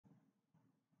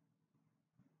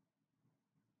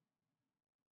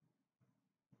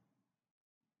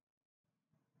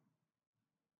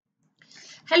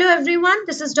Hello everyone,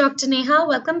 this is Dr. Neha.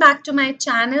 Welcome back to my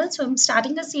channel. So I'm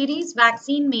starting a series,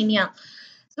 Vaccine Mania.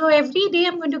 So every day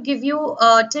I'm going to give you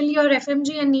till your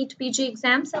FMG and NEET PG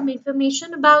exams some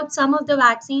information about some of the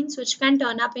vaccines which can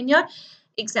turn up in your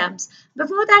exams.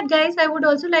 Before that, guys, I would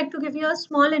also like to give you a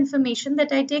small information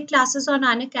that I take classes on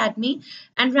Unacademy,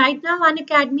 and right now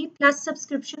Unacademy Plus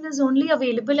subscription is only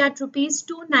available at rupees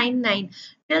 299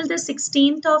 till the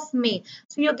 16th of May.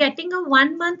 So you're getting a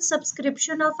 1 month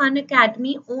subscription of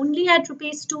Unacademy only at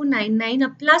rupees 299, a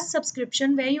plus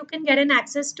subscription where you can get an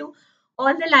access to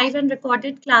all the live and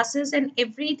recorded classes and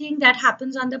everything that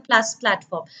happens on the Plus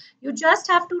platform. You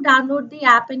just have to download the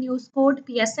app and use code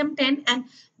PSM10 and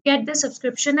get the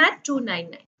subscription at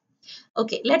 299.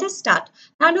 Okay, let us start.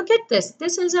 Now look at this.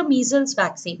 This is a measles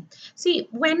vaccine. See,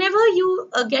 whenever you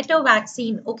get a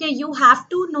vaccine, okay, you have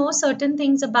to know certain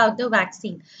things about the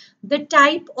vaccine. The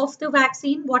type of the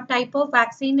vaccine, what type of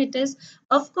vaccine it is.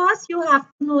 Of course, you have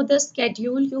to know the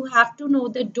schedule, you have to know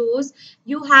the dose,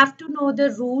 you have to know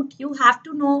the route, you have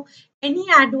to know any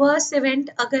adverse event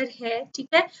agar hai, theek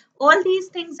hai? All these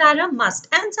things are a must,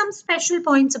 and some special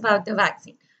points about the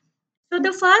vaccine. So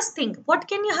the first thing,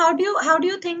 how do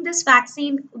you think this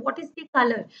vaccine, what is the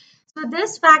color? So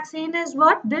this vaccine is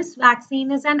what? This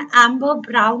vaccine is an amber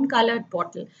brown colored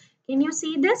bottle. Can you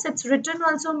see this? It's written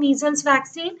also measles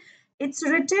vaccine. It's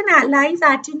written live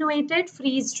attenuated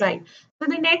freeze dried. So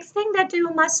the next thing that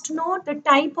you must know, the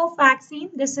type of vaccine.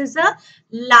 This is a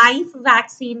live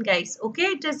vaccine, guys. Okay,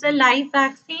 it is a live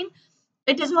vaccine.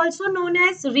 It is also known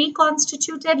as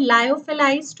reconstituted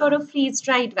lyophilized or a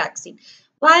freeze-dried vaccine.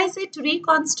 Why is it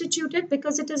reconstituted?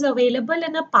 Because it is available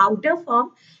in a powder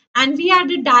form and we add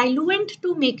a diluent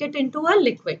to make it into a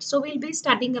liquid. So we'll be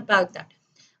studying about that.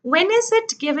 When is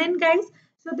it given, guys?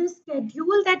 So the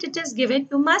schedule that it is given,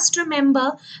 you must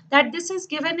remember that this is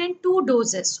given in 2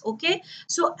 doses. Okay.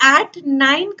 So at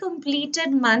 9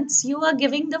 completed months, you are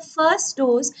giving the first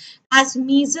dose as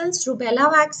measles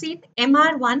rubella vaccine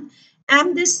MR1,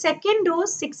 and the second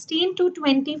dose 16 to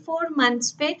 24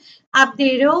 months पे आप दे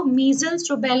रहे हो measles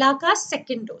rubella का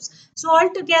second dose. So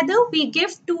altogether we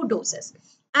give 2 doses.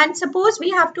 And suppose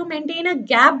we have to maintain a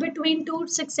gap between 2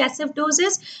 successive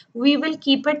doses, we will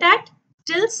keep it at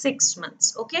till 6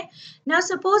 months. Okay. Now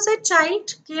suppose a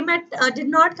child came at did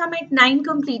not come at 9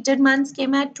 completed months,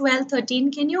 came at 12,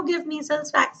 13. Can you give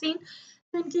measles vaccine?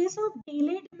 So in case of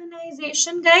delayed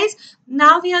immunization, guys,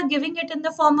 now we are giving it in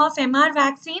the form of MR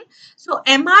vaccine. So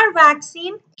MR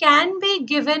vaccine can be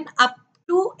given up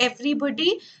to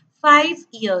everybody 5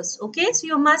 years. Okay, so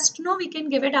you must know we can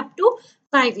give it up to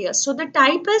 5 years. So the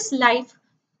type is live.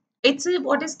 It's a,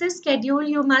 what is the schedule?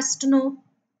 You must know.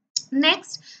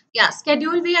 Next, yeah,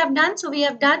 schedule we have done. So we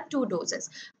have done 2 doses.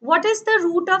 What is the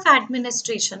route of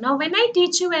administration? Now, when I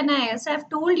teach you NIS, I have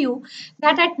told you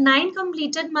that at 9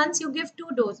 completed months, you give 2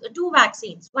 doses, 2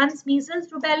 vaccines. One's measles,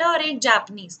 rubella, or एक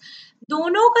Japanese.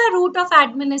 दोनों का route of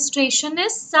administration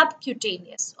is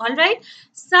subcutaneous. All right,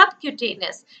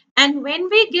 subcutaneous. And when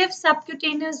we give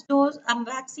subcutaneous dose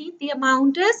vaccine, the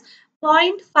amount is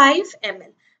 0.5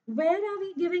 ml. Where are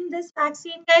we giving this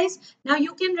vaccine, guys? Now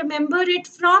you can remember it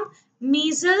from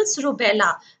measles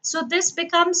rubella. So this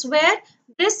becomes where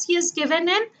this is given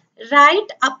in right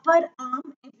upper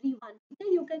arm, everyone. Okay,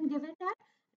 you can give it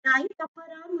at right upper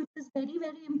arm, which is very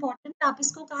very important. आप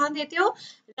इसको कहाँ देते हो?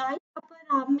 Right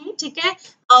upper arm में, ठीक है?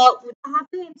 जहाँ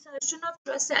पे insertion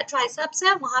of triceps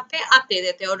है, वहाँ पे आप दे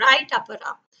देते हो right upper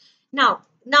arm.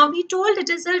 Now we told it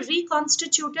is a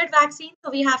reconstituted vaccine, so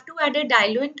we have to add a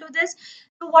diluent to this.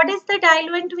 So what is the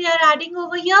diluent we are adding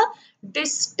over here?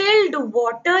 Distilled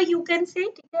water, you can say.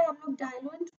 ठीक है, हम लोग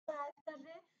diluent add कर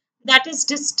रहे हैं. That is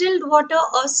distilled water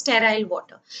or sterile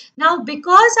water. Now,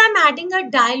 because I'm adding a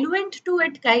diluent to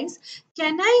it, guys,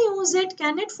 can I use it?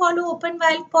 Can it follow open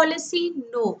vial policy?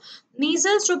 No.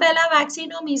 Measles rubella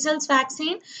vaccine or measles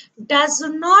vaccine does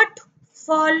not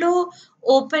follow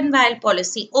open vial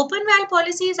policy. Open vial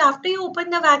policy is after you open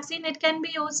the vaccine, it can be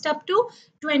used up to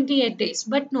 28 days.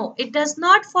 But no, it does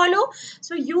not follow.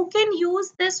 So you can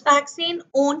use this vaccine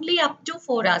only up to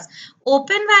 4 hours.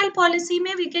 Open vial policy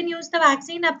में we can use the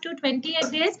vaccine up to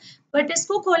 28 days. But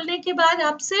इसको खोलने के बाद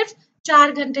आप सिर्फ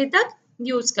 4 घंटे तक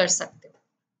use कर सकते हो.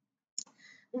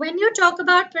 When you talk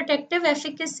about protective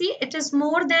efficacy, it is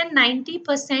more than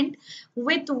 90%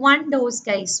 with 1 dose,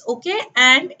 guys. Okay,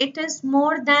 and it is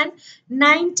more than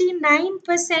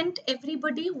 99%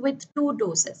 everybody with 2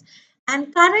 doses.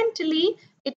 And currently,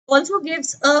 it also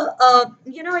gives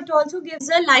it also gives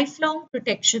a lifelong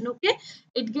protection. Okay,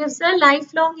 it gives a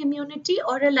lifelong immunity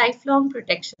or a lifelong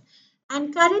protection.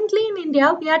 And currently in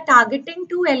India, we are targeting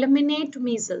to eliminate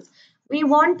measles. We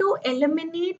want to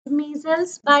eliminate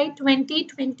measles by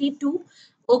 2022.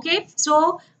 Okay,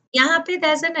 so यहाँ पे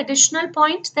there's an additional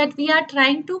point that we are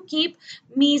trying to keep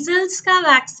measles का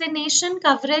vaccination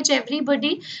coverage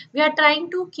everybody. We are trying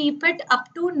to keep it up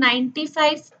to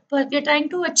 95. We are trying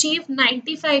to achieve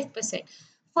 95%.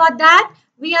 For that,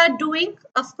 we are doing,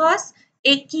 of course,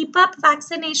 a keep up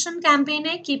vaccination campaign,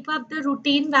 keep up the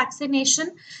routine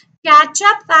vaccination. Catch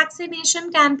up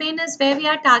vaccination campaign is where we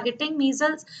are targeting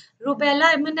measles,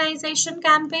 rubella immunization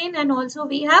campaign, and also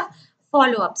we have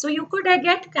follow up. So you could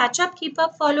get catch up, keep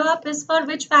up, follow up is for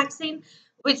which vaccine,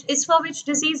 which is for which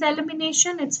disease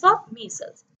elimination, it's for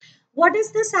measles. What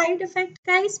is the side effect,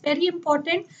 guys? Very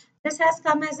important. This has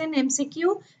come as an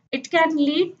MCQ. It can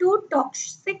lead to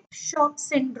toxic shock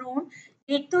syndrome.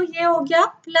 एक तो ये हो गया,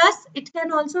 plus it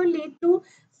can also lead to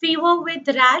fever with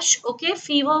rash. Okay,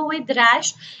 fever with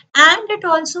rash, and it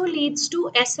also leads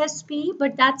to SSP,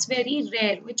 but that's very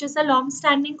rare, which is a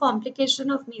long-standing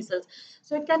complication of measles.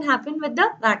 So it can happen with the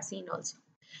vaccine also.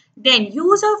 Then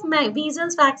use of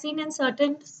measles vaccine in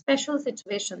certain special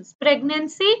situations.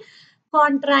 Pregnancy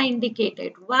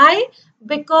contraindicated. Why?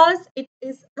 Because it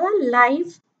is a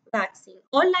live vaccine.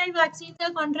 All live vaccines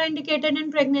are contraindicated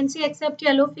in pregnancy except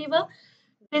yellow fever.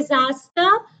 Disaster,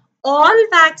 all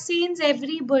vaccines,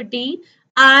 everybody,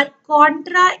 are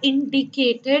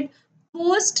contraindicated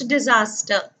post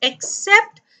disaster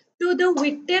except to the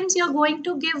victims. You're going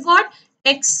to give what?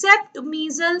 Except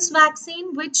measles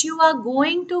vaccine, which you are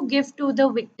going to give to the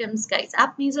victims, guys.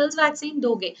 आप measles vaccine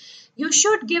दोगे, you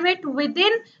should give it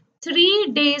within 3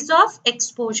 days of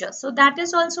exposure. So that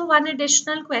is also one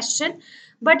additional question.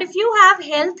 But if you have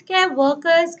healthcare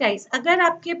workers, guys, अगर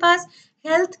आपके पास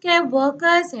healthcare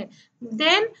workers हैं,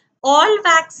 then all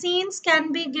vaccines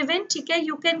can be given. ठीक है,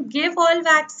 you can give all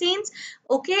vaccines,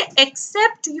 okay,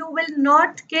 except you will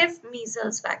not give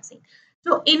measles vaccine.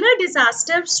 So in a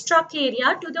disaster struck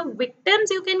area, to the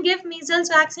victims you can give measles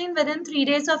vaccine within 3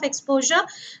 days of exposure,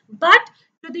 but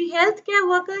to the healthcare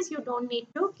workers you don't need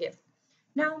to give.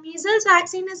 Now, measles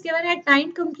vaccine is given at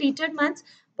 9 completed months,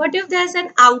 but if there's an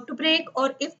outbreak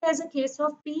or if there's a case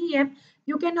of PEM,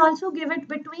 you can also give it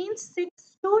between 6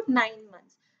 to 9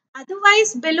 months.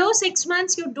 Otherwise, below 6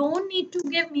 months, you don't need to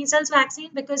give measles vaccine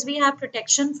because we have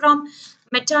protection from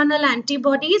maternal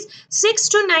antibodies. 6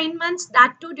 to 9 months,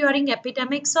 that too during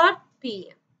epidemics or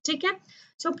PEM. Okay?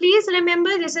 So please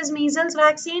remember, this is measles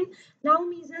vaccine. Now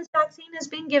measles vaccine is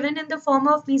being given in the form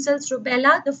of measles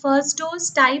rubella. The first dose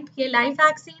type ये live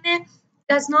vaccine है,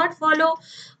 does not follow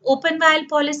open vial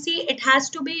policy. It has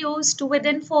to be used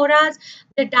within 4 hours.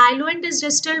 The diluent is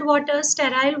distilled water,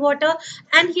 sterile water.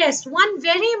 And yes, one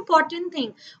very important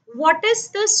thing, what is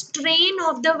the strain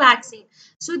of the vaccine?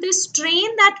 So the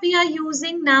strain that we are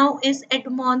using now is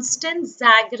Edmonston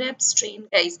Zagreb strain,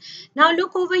 guys. Now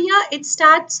look over here, it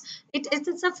starts,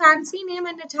 it's a fancy name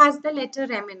and it has the letter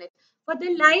M in it. For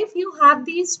the live, you have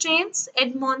these strains,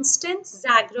 Edmonston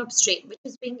Zagreb strain, which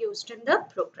is being used in the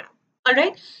program.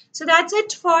 Alright, so that's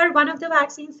it for one of the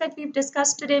vaccines that we've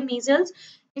discussed today, measles.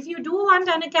 If you do want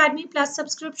an Academy Plus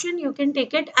subscription, you can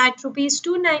take it at rupees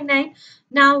 299.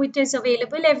 Now it is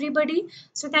available, everybody.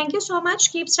 So thank you so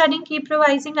much. Keep studying, keep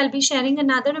revising. I'll be sharing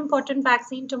another important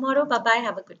vaccine tomorrow. Bye-bye.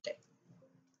 Have a good day.